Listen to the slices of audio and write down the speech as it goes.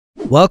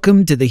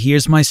Welcome to the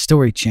Here's My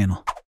Story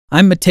channel.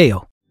 I'm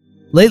Mateo.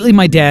 Lately,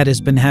 my dad has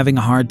been having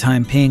a hard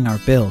time paying our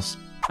bills.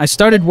 I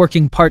started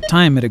working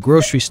part-time at a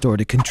grocery store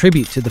to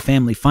contribute to the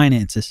family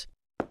finances.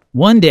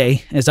 One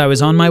day, as I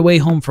was on my way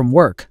home from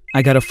work,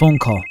 I got a phone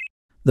call.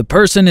 The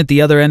person at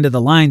the other end of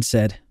the line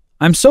said,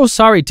 "I'm so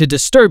sorry to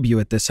disturb you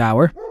at this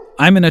hour.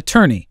 I'm an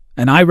attorney,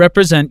 and I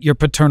represent your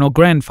paternal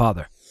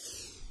grandfather."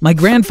 My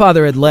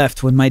grandfather had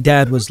left when my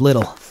dad was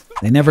little.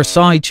 They never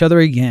saw each other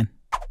again.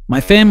 My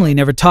family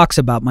never talks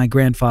about my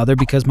grandfather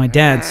because my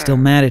dad's still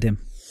mad at him.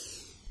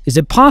 "Is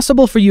it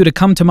possible for you to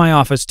come to my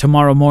office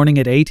tomorrow morning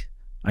at 8?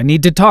 I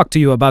need to talk to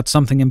you about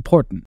something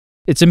important.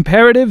 It's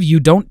imperative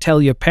you don't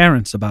tell your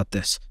parents about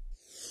this."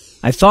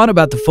 I thought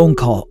about the phone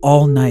call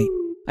all night.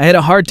 I had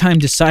a hard time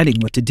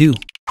deciding what to do.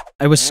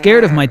 I was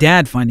scared of my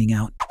dad finding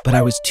out, but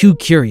I was too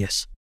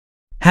curious.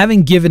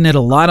 Having given it a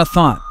lot of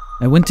thought,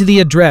 I went to the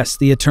address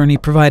the attorney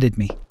provided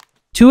me.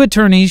 2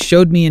 attorneys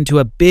showed me into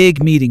a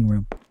big meeting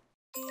room.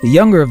 The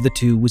younger of the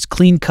 2 was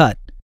clean-cut.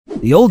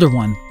 The older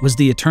one was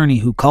the attorney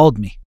who called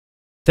me.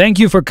 "Thank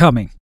you for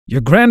coming.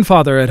 Your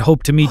grandfather had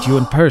hoped to meet you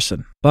in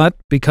person, but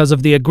because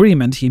of the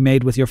agreement he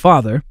made with your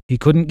father, he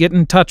couldn't get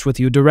in touch with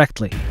you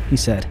directly," he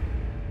said.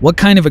 "What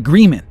kind of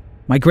agreement?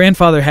 My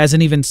grandfather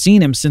hasn't even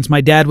seen him since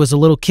my dad was a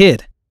little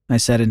kid," I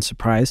said in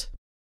surprise.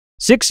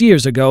 6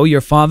 years ago,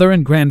 your father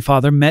and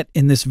grandfather met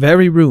in this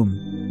very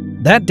room.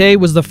 That day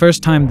was the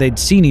first time they'd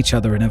seen each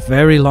other in a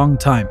very long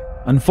time.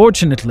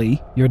 Unfortunately,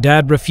 your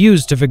dad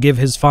refused to forgive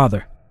his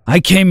father.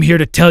 "I came here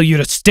to tell you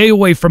to stay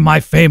away from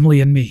my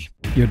family and me,"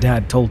 your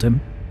dad told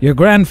him. Your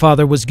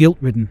grandfather was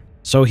guilt-ridden,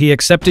 so he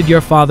accepted your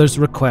father's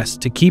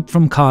request to keep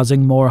from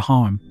causing more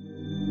harm.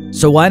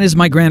 "So why does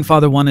my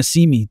grandfather want to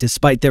see me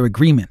despite their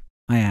agreement?"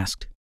 I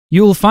asked.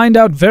 "You'll find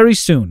out very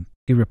soon,"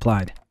 he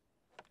replied.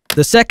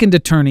 The second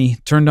attorney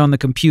turned on the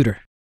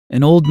computer.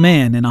 An old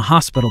man in a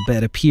hospital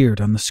bed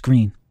appeared on the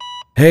screen.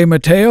 "Hey,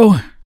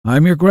 Mateo,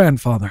 I'm your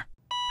grandfather.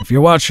 If you're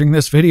watching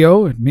this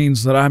video, it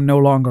means that I'm no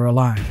longer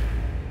alive.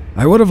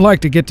 I would have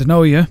liked to get to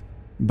know you,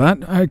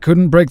 but I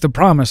couldn't break the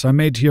promise I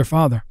made to your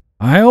father.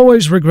 I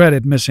always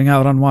regretted missing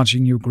out on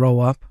watching you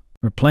grow up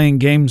or playing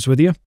games with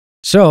you.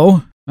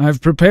 So, I've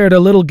prepared a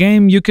little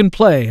game you can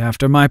play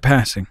after my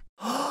passing."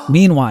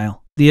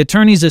 Meanwhile, the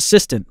attorney's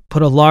assistant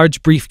put a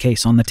large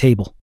briefcase on the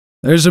table.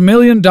 "There's $1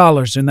 million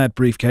in that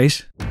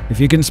briefcase. If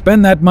you can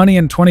spend that money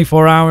in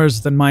 24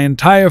 hours, then my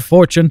entire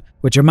fortune,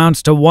 which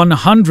amounts to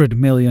 $100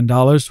 million,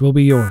 will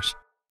be yours.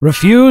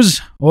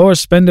 Refuse or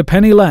spend a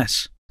penny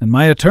less, and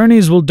my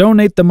attorneys will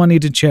donate the money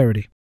to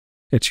charity.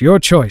 It's your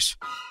choice."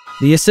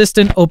 The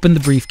assistant opened the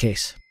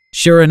briefcase.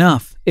 Sure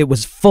enough, it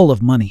was full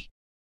of money.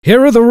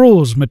 "Here are the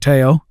rules,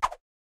 Mateo.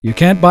 You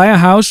can't buy a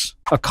house,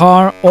 a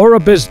car, or a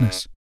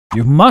business.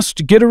 You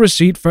must get a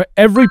receipt for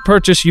every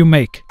purchase you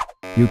make.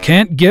 You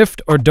can't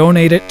gift or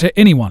donate it to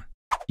anyone.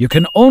 You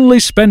can only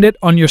spend it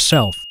on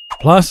yourself.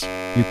 Plus,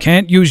 you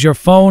can't use your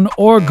phone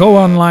or go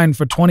online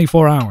for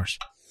 24 hours.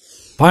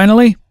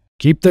 Finally,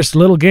 keep this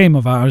little game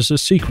of ours a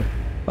secret.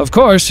 Of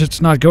course,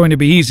 it's not going to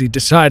be easy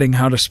deciding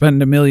how to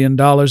spend $1 million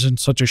in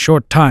such a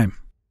short time.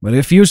 But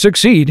if you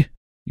succeed,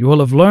 you will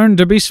have learned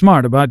to be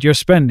smart about your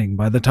spending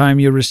by the time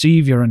you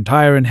receive your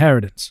entire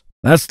inheritance.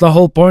 That's the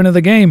whole point of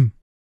the game.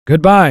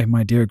 Goodbye,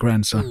 my dear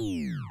grandson."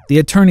 The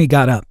attorney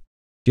got up.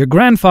 "Your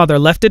grandfather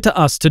left it to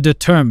us to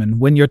determine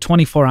when your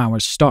 24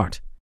 hours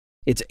start.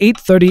 It's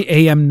 8:30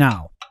 a.m.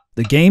 now.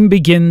 The game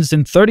begins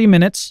in 30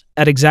 minutes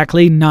at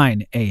exactly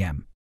 9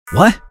 a.m.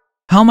 "What?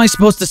 How am I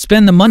supposed to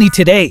spend the money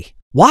today?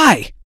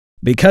 Why?"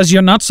 "Because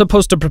you're not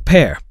supposed to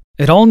prepare.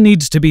 It all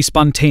needs to be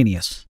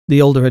spontaneous,"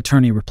 the older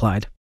attorney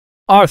replied.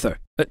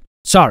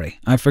 Sorry,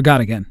 I forgot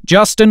again.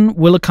 Justin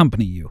will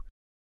accompany you.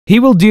 He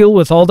will deal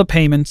with all the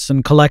payments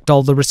and collect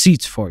all the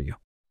receipts for you."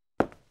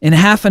 In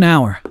half an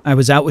hour, I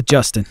was out with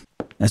Justin.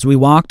 As we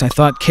walked, I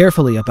thought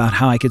carefully about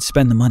how I could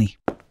spend the money.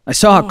 I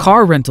saw a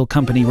car rental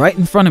company right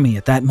in front of me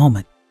at that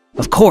moment.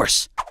 Of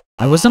course,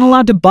 I wasn't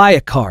allowed to buy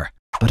a car,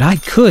 but I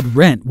could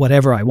rent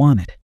whatever I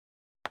wanted.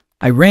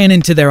 I ran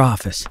into their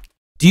office.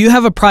 "Do you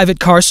have a private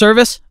car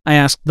service?" I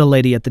asked the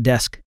lady at the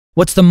desk.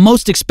 "What's the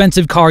most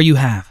expensive car you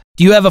have?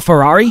 Do you have a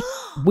Ferrari?"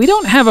 "We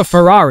don't have a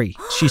Ferrari,"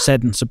 she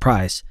said in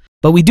surprise,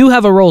 "but we do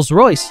have a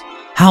Rolls-Royce."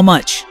 "How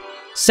much?"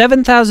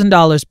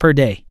 $7,000 per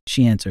day,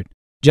 she answered.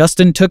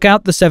 Justin took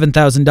out the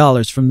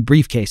 $7,000 from the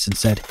briefcase and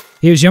said,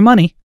 "Here's your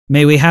money.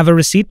 May we have a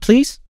receipt,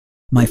 please?"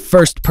 My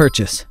first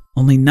purchase.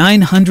 Only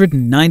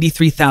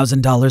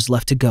 $993,000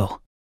 left to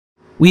go.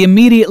 We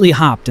immediately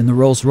hopped in the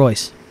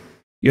Rolls-Royce.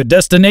 "Your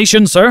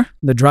destination, sir?"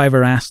 the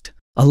driver asked.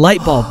 A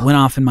light bulb went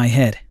off in my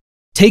head.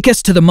 "Take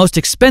us to the most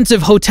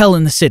expensive hotel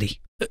in the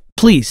city.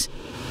 Please."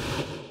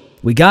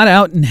 We got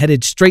out and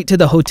headed straight to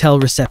the hotel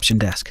reception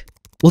desk.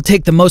 "We'll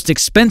take the most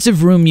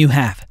expensive room you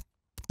have."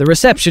 The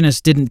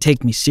receptionist didn't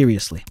take me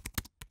seriously.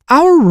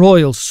 "Our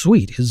royal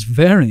suite is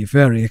very,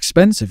 very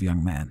expensive,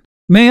 young man.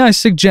 May I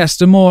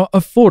suggest a more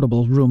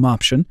affordable room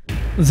option?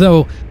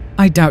 Though,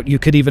 I doubt you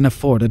could even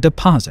afford a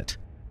deposit."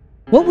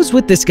 What was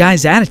with this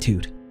guy's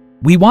attitude?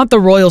 "We want the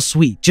royal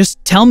suite.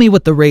 Just tell me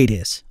what the rate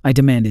is," I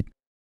demanded.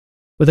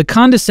 With a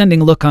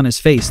condescending look on his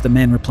face, the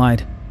man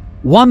replied,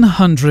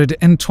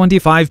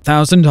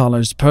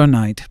 $125,000 per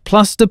night,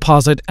 plus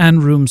deposit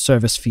and room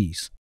service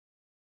fees.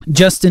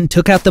 Justin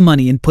took out the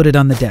money and put it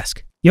on the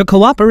desk. Your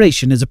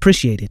cooperation is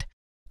appreciated.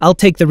 I'll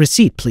take the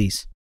receipt,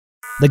 please.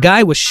 The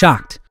guy was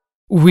shocked.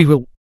 We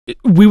will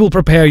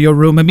prepare your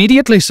room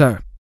immediately,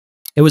 sir.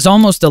 It was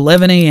almost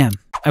 11 a.m.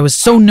 I was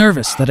so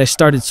nervous that I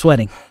started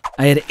sweating.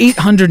 I had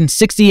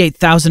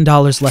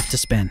 $868,000 left to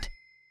spend.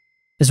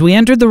 As we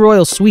entered the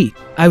royal suite,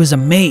 I was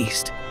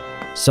amazed.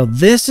 So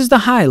this is the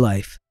high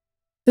life.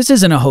 This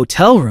isn't a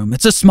hotel room,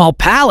 it's a small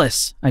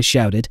palace, I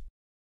shouted.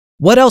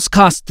 What else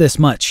cost this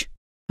much?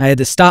 I had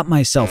to stop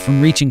myself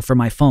from reaching for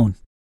my phone.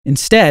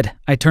 Instead,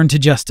 I turned to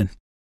Justin.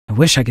 I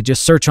wish I could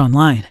just search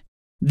online.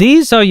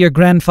 These are your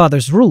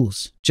grandfather's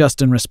rules,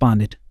 Justin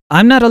responded.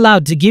 I'm not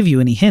allowed to give you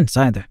any hints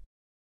either.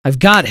 I've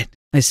got it,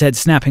 I said,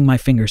 snapping my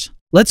fingers.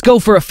 Let's go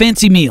for a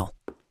fancy meal.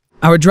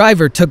 Our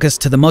driver took us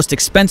to the most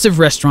expensive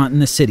restaurant in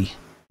the city.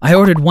 I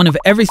ordered one of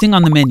everything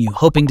on the menu,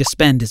 hoping to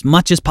spend as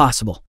much as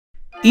possible.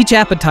 Each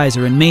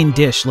appetizer and main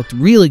dish looked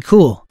really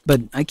cool,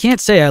 but I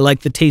can't say I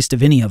liked the taste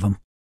of any of them.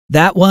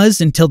 That was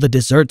until the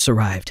desserts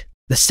arrived.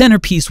 The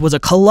centerpiece was a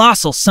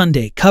colossal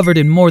sundae covered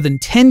in more than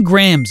 10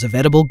 grams of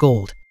edible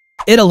gold.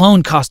 It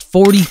alone cost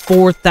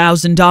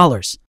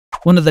 $44,000,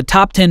 one of the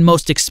top 10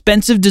 most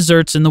expensive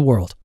desserts in the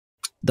world.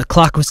 The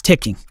clock was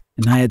ticking,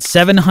 and I had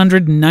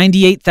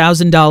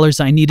 $798,000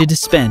 I needed to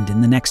spend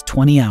in the next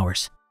 20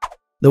 hours.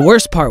 The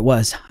worst part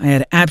was, I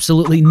had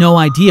absolutely no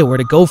idea where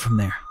to go from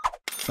there.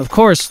 Of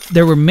course,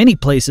 there were many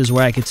places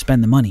where I could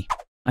spend the money.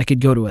 I could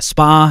go to a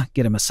spa,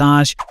 get a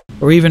massage,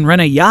 or even rent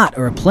a yacht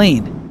or a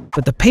plane,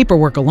 but the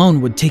paperwork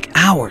alone would take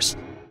hours.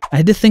 I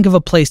had to think of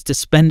a place to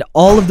spend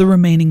all of the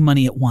remaining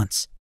money at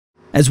once.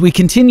 As we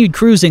continued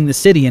cruising the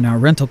city in our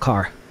rental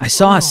car, I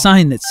saw a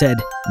sign that said,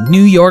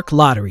 New York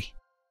Lottery.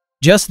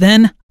 Just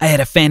then, I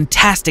had a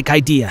fantastic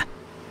idea.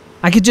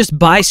 I could just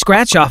buy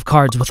scratch-off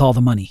cards with all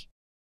the money.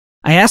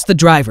 I asked the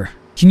driver,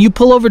 can you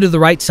pull over to the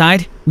right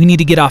side? We need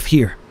to get off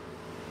here.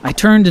 I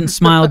turned and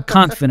smiled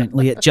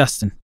confidently at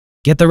Justin.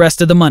 Get the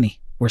rest of the money.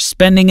 We're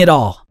spending it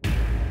all.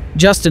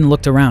 Justin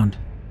looked around.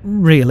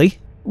 Really?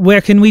 Where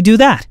can we do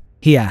that?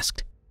 He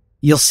asked.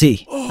 You'll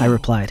see, I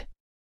replied.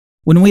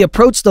 When we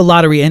approached the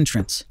lottery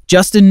entrance,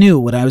 Justin knew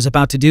what I was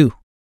about to do.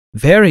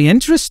 Very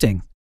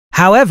interesting.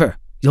 However,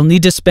 you'll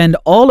need to spend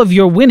all of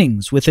your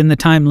winnings within the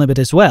time limit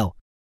as well.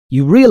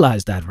 You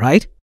realize that,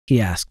 right?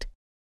 He asked.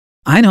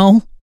 I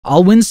know.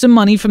 I'll win some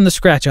money from the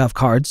scratch-off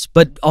cards,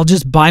 but I'll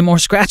just buy more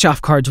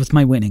scratch-off cards with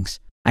my winnings.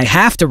 I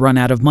have to run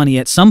out of money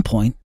at some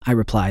point, I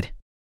replied.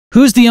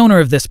 Who's the owner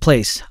of this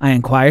place? I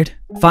inquired.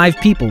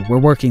 5 people were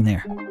working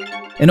there.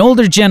 An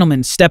older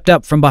gentleman stepped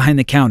up from behind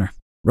the counter.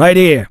 Right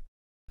here.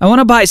 I want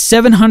to buy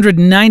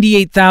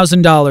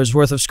 $798,000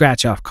 worth of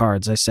scratch-off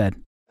cards, I said.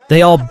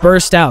 They all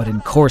burst out in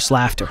coarse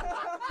laughter.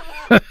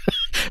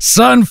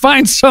 Son,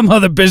 find some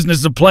other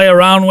business to play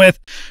around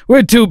with.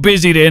 We're too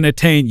busy to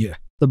entertain you.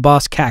 The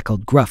boss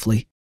cackled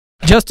gruffly.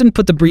 Justin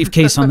put the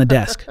briefcase on the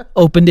desk,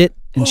 opened it,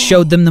 and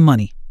showed them the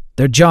money.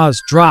 Their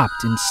jaws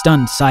dropped in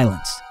stunned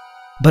silence.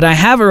 But I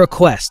have a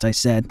request, I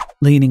said,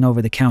 leaning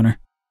over the counter.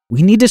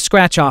 We need to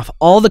scratch off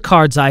all the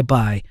cards I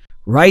buy,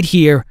 right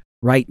here,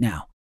 right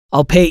now.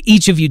 I'll pay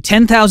each of you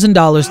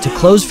 $10,000 to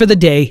close for the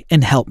day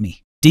and help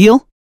me.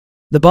 Deal?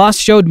 The boss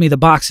showed me the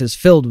boxes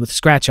filled with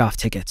scratch-off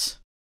tickets.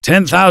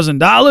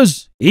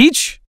 $10,000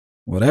 each?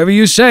 Whatever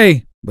you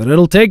say. But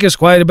it'll take us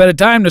quite a bit of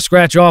time to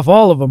scratch off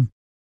all of them.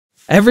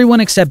 Everyone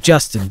except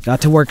Justin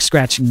got to work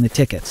scratching the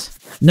tickets.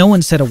 No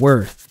one said a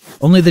word.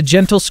 Only the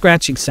gentle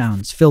scratching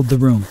sounds filled the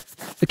room.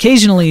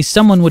 Occasionally,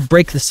 someone would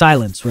break the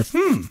silence with,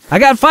 I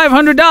got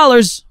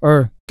 $500,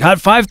 or got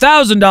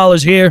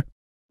 $5,000 here.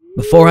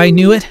 Before I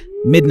knew it,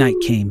 midnight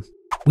came.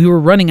 We were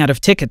running out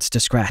of tickets to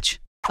scratch.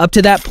 Up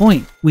to that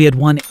point, we had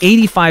won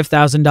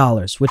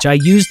 $85,000, which I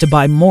used to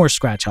buy more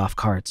scratch-off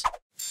cards.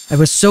 I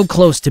was so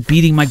close to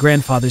beating my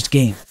grandfather's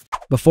game.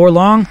 Before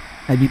long,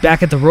 I'd be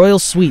back at the royal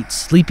suite,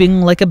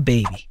 sleeping like a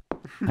baby.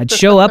 I'd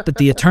show up at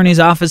the attorney's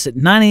office at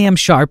 9 a.m.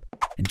 sharp,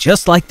 and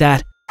just like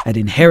that, I'd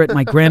inherit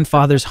my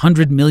grandfather's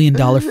 $100 million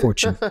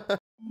fortune.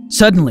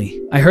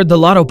 Suddenly, I heard the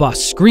lotto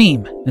boss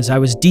scream as I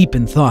was deep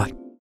in thought.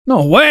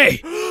 No way!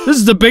 This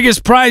is the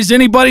biggest prize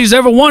anybody's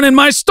ever won in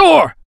my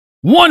store!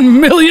 $1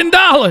 million!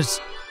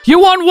 You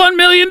won $1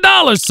 million,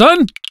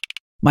 son!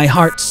 My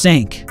heart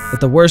sank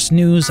at the worst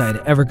news I had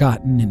ever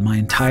gotten in my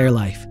entire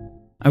life.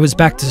 I was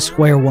back to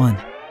square one.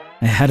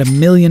 I had $1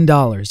 million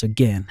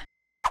again.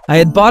 I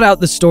had bought out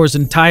the store's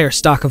entire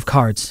stock of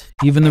cards,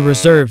 even the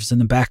reserves in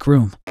the back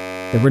room.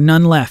 There were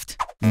none left,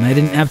 and I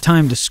didn't have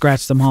time to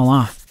scratch them all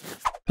off.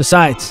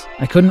 Besides,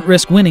 I couldn't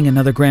risk winning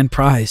another grand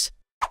prize.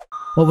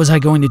 What was I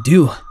going to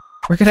do?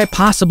 Where could I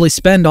possibly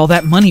spend all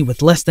that money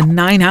with less than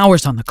 9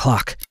 hours on the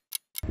clock?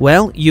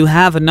 Well, you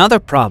have another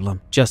problem,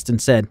 Justin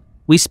said.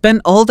 We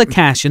spent all the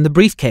cash in the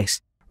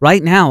briefcase.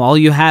 Right now, all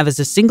you have is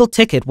a single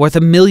ticket worth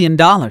 $1 million.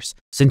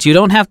 Since you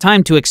don't have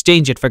time to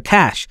exchange it for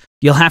cash,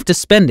 you'll have to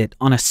spend it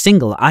on a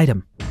single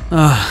item.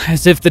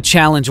 As if the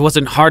challenge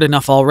wasn't hard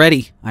enough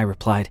already, I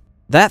replied.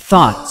 That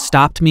thought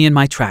stopped me in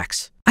my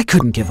tracks. I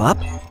couldn't give up.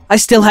 I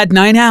still had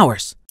 9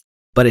 hours.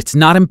 But it's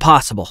not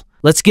impossible.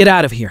 Let's get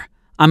out of here.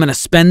 I'm gonna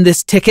spend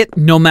this ticket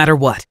no matter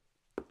what.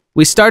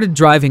 We started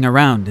driving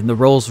around in the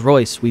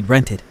Rolls-Royce we'd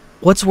rented.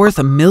 What's worth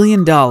 $1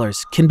 million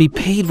can be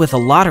paid with a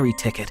lottery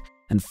ticket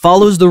and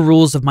follows the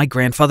rules of my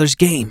grandfather's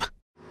game.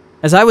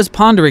 As I was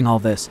pondering all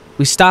this,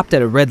 we stopped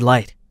at a red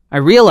light. I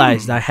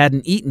realized I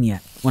hadn't eaten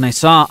yet when I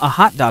saw a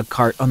hot dog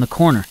cart on the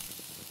corner.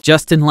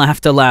 Justin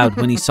laughed aloud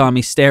when he saw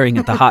me staring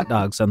at the hot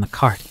dogs on the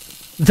cart.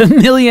 The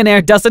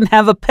millionaire doesn't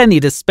have a penny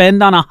to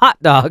spend on a hot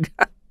dog.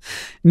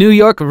 New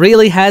York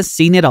really has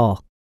seen it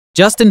all.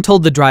 Justin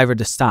told the driver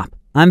to stop.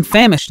 I'm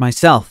famished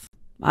myself.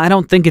 I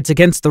don't think it's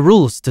against the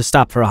rules to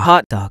stop for a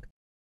hot dog.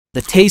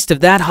 The taste of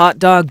that hot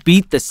dog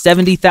beat the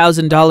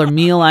 $70,000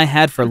 meal I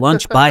had for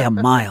lunch by a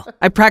mile.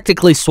 I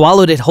practically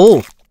swallowed it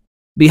whole.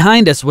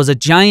 Behind us was a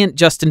giant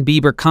Justin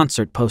Bieber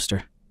concert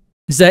poster.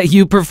 Is that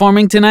you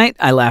performing tonight?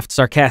 I laughed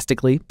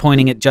sarcastically,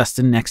 pointing at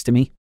Justin next to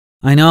me.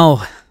 I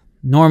know.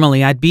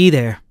 Normally I'd be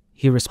there,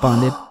 he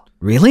responded.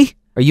 Really?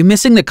 Are you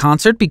missing the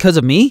concert because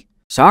of me?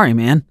 Sorry,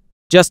 man.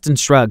 Justin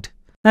shrugged.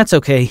 That's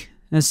okay.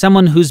 As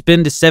someone who's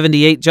been to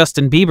 78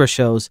 Justin Bieber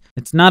shows,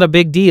 it's not a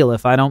big deal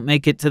if I don't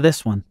make it to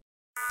this one.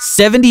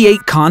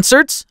 78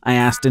 concerts? I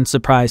asked in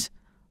surprise.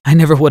 I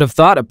never would have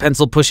thought a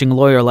pencil-pushing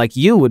lawyer like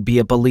you would be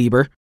a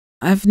believer.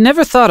 I've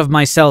never thought of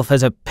myself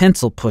as a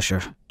pencil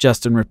pusher,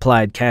 Justin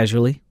replied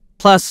casually.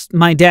 Plus,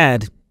 my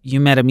dad, you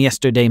met him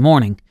yesterday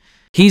morning.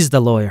 He's the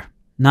lawyer,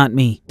 not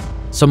me.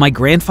 So my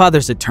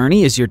grandfather's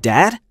attorney is your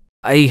dad?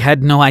 I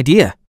had no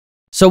idea.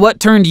 So what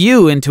turned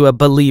you into a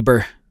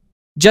belieber?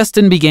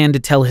 Justin began to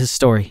tell his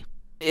story.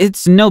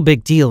 It's no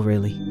big deal,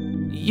 really.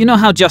 You know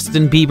how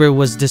Justin Bieber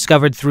was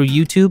discovered through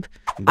YouTube?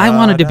 I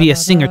wanted to be a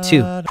singer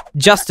too.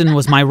 Justin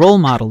was my role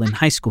model in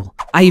high school.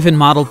 I even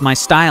modeled my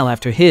style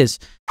after his,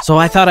 so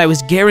I thought I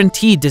was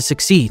guaranteed to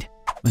succeed.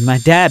 When my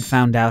dad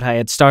found out I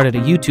had started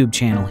a YouTube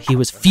channel, he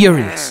was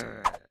furious.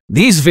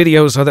 These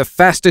videos are the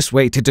fastest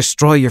way to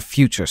destroy your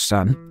future,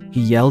 son,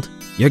 he yelled.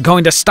 You're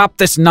going to stop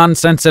this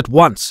nonsense at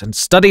once and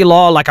study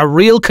law like a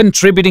real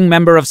contributing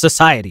member of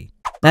society.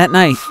 That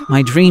night,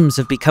 my dreams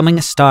of becoming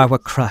a star were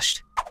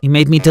crushed. He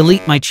made me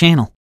delete my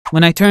channel.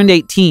 When I turned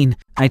 18,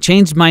 I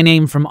changed my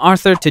name from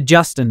Arthur to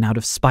Justin out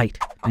of spite.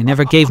 I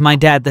never gave my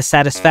dad the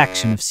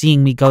satisfaction of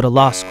seeing me go to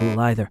law school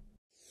either.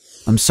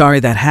 I'm sorry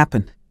that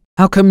happened.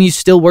 How come you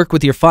still work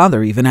with your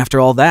father even after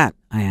all that?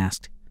 I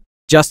asked.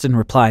 Justin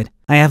replied,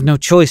 I have no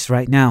choice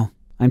right now.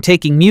 I'm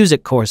taking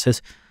music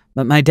courses,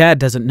 but my dad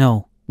doesn't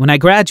know. When I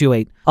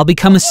graduate, I'll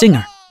become a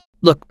singer.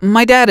 Look,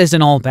 my dad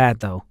isn't all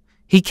bad though.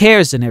 He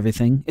cares and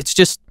everything. It's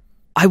just,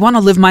 I want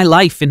to live my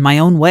life in my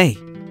own way.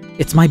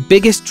 It's my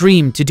biggest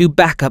dream to do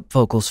backup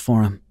vocals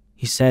for him,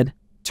 he said,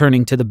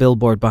 turning to the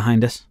billboard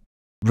behind us.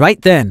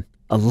 Right then,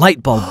 a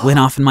light bulb went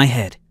off in my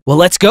head. Well,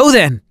 let's go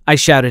then, I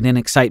shouted in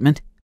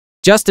excitement.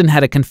 Justin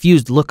had a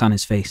confused look on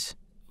his face.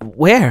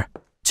 Where?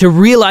 To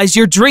realize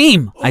your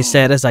dream, I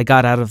said as I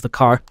got out of the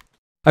car.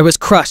 I was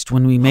crushed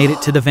when we made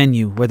it to the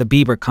venue where the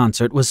Bieber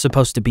concert was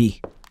supposed to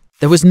be.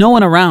 There was no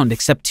one around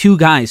except 2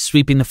 guys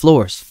sweeping the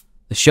floors.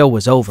 The show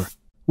was over.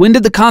 When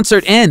did the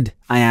concert end?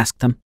 I asked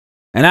them.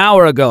 An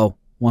hour ago,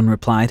 one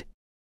replied.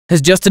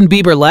 Has Justin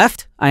Bieber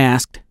left? I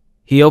asked.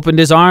 He opened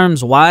his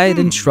arms wide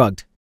and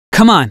shrugged.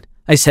 Come on,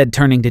 I said,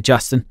 turning to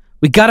Justin.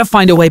 We gotta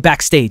find a way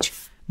backstage.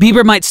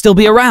 Bieber might still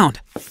be around.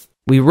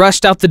 We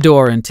rushed out the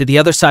door and to the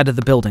other side of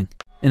the building.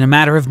 In a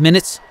matter of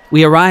minutes,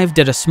 we arrived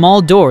at a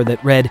small door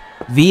that read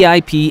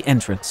VIP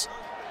entrance.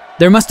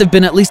 There must have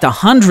been at least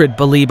 100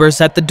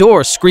 believers at the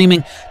door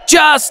screaming,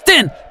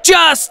 Justin!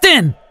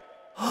 Justin!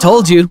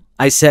 Told you,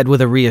 I said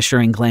with a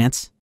reassuring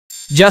glance.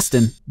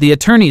 Justin, the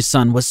attorney's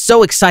son, was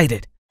so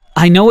excited.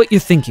 I know what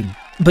you're thinking,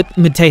 but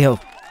Mateo,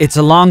 it's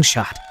a long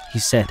shot, he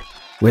said.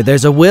 Where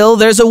there's a will,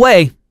 there's a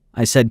way,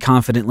 I said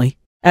confidently.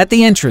 At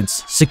the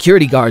entrance,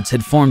 security guards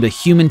had formed a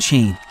human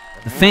chain.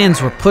 The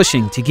fans were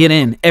pushing to get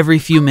in every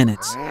few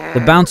minutes.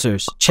 The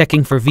bouncers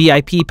checking for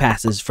VIP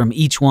passes from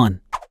each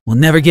one. We'll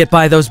never get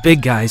by those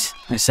big guys,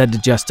 I said to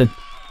Justin.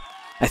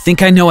 I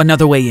think I know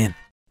another way in.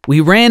 We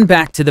ran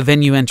back to the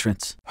venue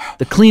entrance.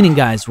 The cleaning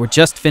guys were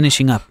just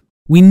finishing up.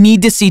 We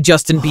need to see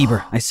Justin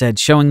Bieber, I said,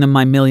 showing them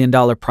my $1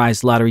 million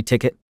prize lottery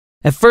ticket.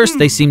 At first,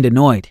 they seemed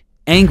annoyed,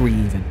 angry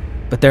even,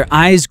 but their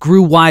eyes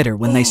grew wider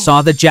when they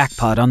saw the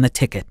jackpot on the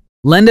ticket.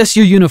 Lend us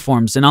your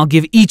uniforms and I'll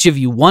give each of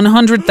you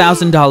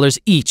 $100,000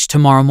 each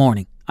tomorrow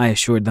morning, I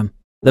assured them.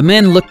 The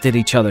men looked at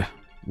each other.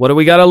 What do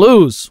we gotta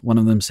lose? One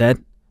of them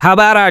said. How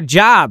about our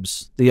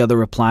jobs? The other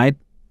replied.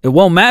 It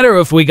won't matter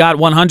if we got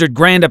 100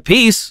 grand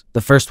apiece,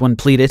 the first one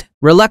pleaded.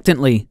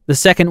 Reluctantly, the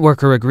second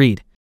worker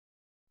agreed.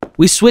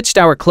 We switched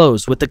our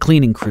clothes with the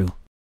cleaning crew,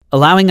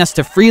 allowing us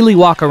to freely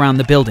walk around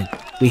the building.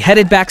 We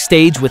headed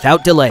backstage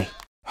without delay.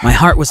 My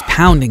heart was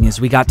pounding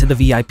as we got to the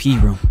VIP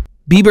room.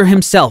 Bieber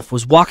himself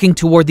was walking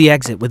toward the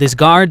exit with his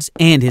guards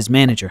and his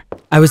manager.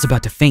 I was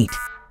about to faint.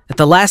 At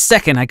the last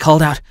second, I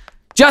called out,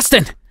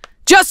 Justin!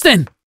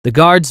 Justin! The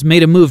guards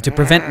made a move to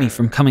prevent me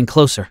from coming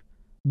closer.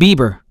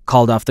 Bieber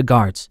called off the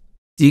guards.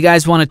 Do you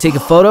guys want to take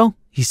a photo?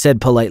 he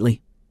said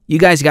politely. "You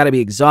guys gotta be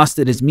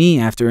exhausted as me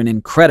after an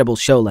incredible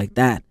show like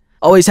that.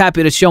 Always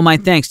happy to show my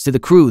thanks to the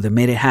crew that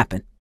made it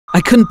happen."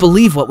 I couldn't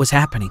believe what was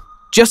happening.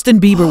 Justin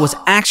Bieber was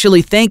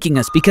actually thanking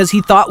us because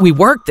he thought we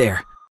worked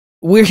there.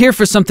 "We're here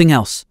for something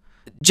else.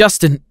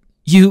 Justin,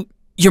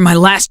 you're my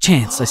last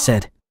chance," I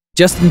said.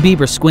 Justin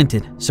Bieber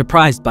squinted,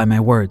 surprised by my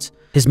words.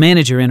 His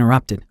manager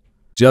interrupted.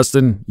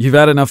 "Justin, you've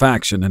had enough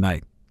action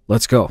tonight.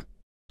 Let's go."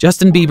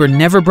 Justin Bieber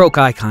never broke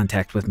eye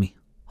contact with me.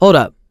 "Hold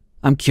up,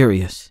 I'm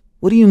curious.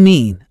 What do you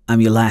mean,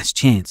 I'm your last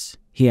chance?"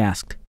 he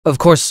asked. Of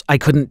course, I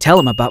couldn't tell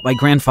him about my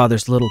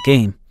grandfather's little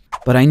game,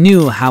 but I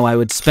knew how I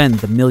would spend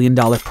the $1 million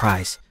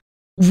prize.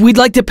 "We'd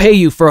like to pay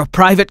you for a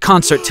private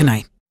concert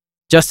tonight."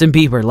 Justin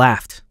Bieber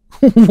laughed.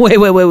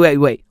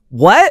 Wait.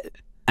 What?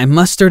 I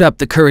mustered up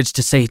the courage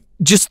to say,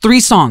 "Just 3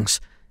 songs.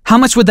 How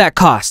much would that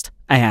cost?"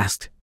 I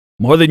asked.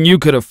 "More than you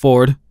could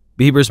afford,"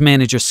 Bieber's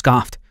manager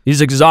scoffed.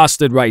 "He's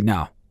exhausted right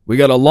now. We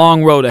got a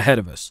long road ahead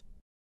of us."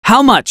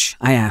 "How much?"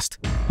 I asked.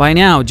 By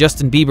now,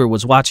 Justin Bieber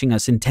was watching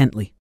us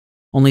intently.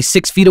 Only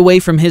 6 feet away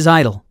from his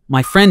idol,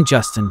 my friend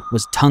Justin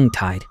was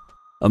tongue-tied.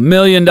 $1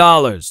 million,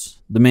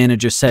 the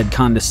manager said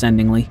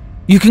condescendingly.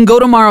 "You can go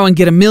tomorrow and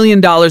get $1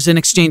 million in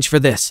exchange for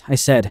this," I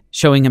said,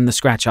 showing him the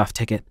scratch-off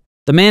ticket.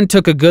 The man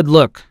took a good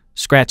look,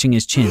 scratching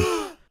his chin.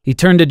 He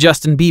turned to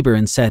Justin Bieber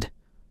and said,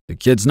 "The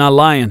kid's not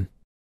lying."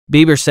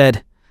 Bieber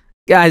said,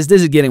 "Guys,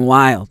 this is getting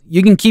wild.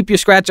 You can keep your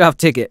scratch-off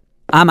ticket.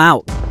 I'm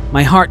out."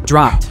 My heart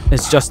dropped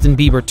as Justin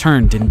Bieber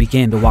turned and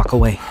began to walk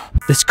away.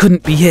 This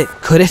couldn't be it,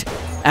 could it?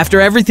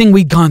 After everything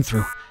we'd gone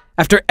through,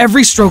 after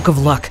every stroke of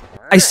luck,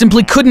 I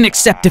simply couldn't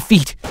accept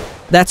defeat.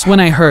 That's when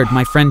I heard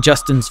my friend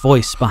Justin's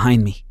voice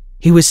behind me.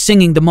 He was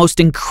singing the most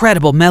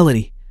incredible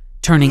melody,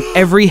 turning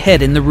every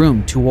head in the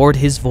room toward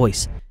his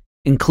voice,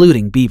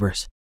 including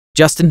Bieber's.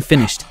 Justin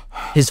finished,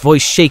 his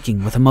voice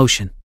shaking with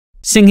emotion.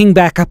 "Singing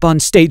back up on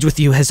stage with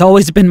you has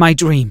always been my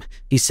dream,"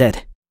 he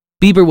said.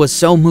 Bieber was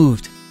so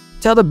moved.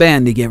 "Tell the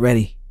band to get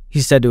ready,"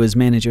 he said to his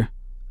manager.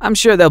 "I'm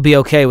sure they'll be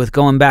okay with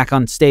going back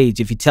on stage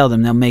if you tell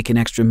them they'll make an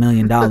extra $1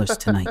 million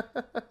tonight."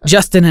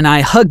 Justin and I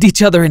hugged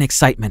each other in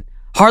excitement,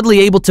 hardly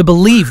able to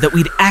believe that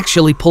we'd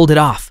actually pulled it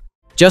off.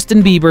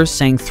 Justin Bieber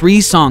sang 3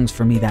 songs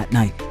for me that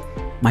night.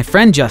 My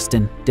friend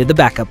Justin did the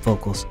backup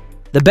vocals.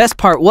 The best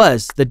part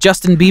was that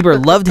Justin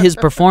Bieber loved his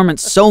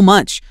performance so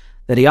much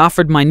that he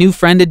offered my new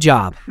friend a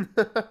job.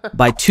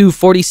 By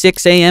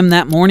 2:46 a.m.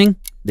 that morning,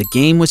 the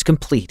game was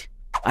complete.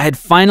 I had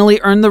finally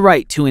earned the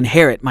right to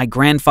inherit my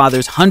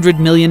grandfather's $100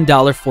 million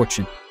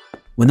fortune.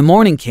 When the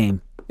morning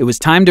came, it was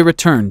time to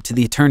return to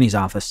the attorney's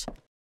office.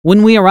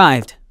 When we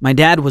arrived, my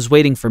dad was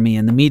waiting for me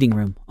in the meeting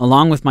room,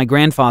 along with my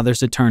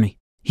grandfather's attorney.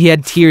 He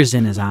had tears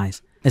in his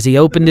eyes as he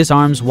opened his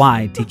arms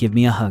wide to give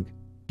me a hug.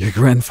 "Your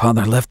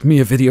grandfather left me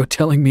a video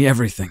telling me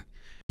everything.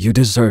 You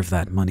deserve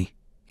that money,"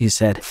 he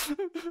said.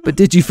 "But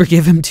did you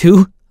forgive him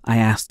too?" I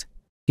asked.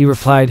 He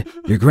replied,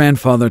 "Your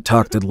grandfather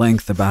talked at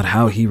length about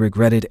how he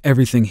regretted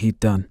everything he'd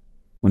done.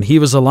 When he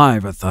was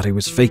alive, I thought he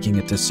was faking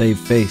it to save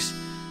face.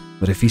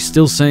 But if he's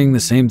still saying the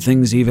same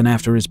things even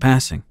after his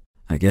passing,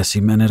 I guess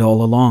he meant it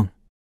all along."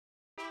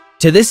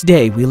 To this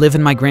day, we live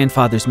in my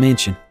grandfather's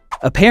mansion.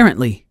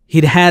 Apparently,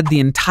 he'd had the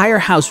entire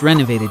house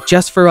renovated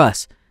just for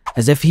us,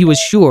 as if he was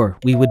sure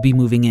we would be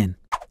moving in.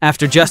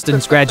 After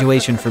Justin's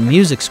graduation from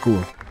music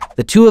school,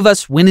 the 2 of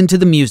us went into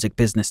the music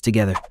business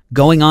together,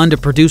 going on to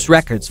produce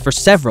records for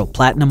several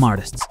platinum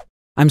artists.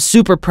 I'm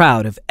super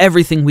proud of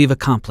everything we've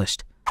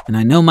accomplished, and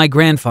I know my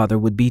grandfather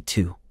would be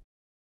too.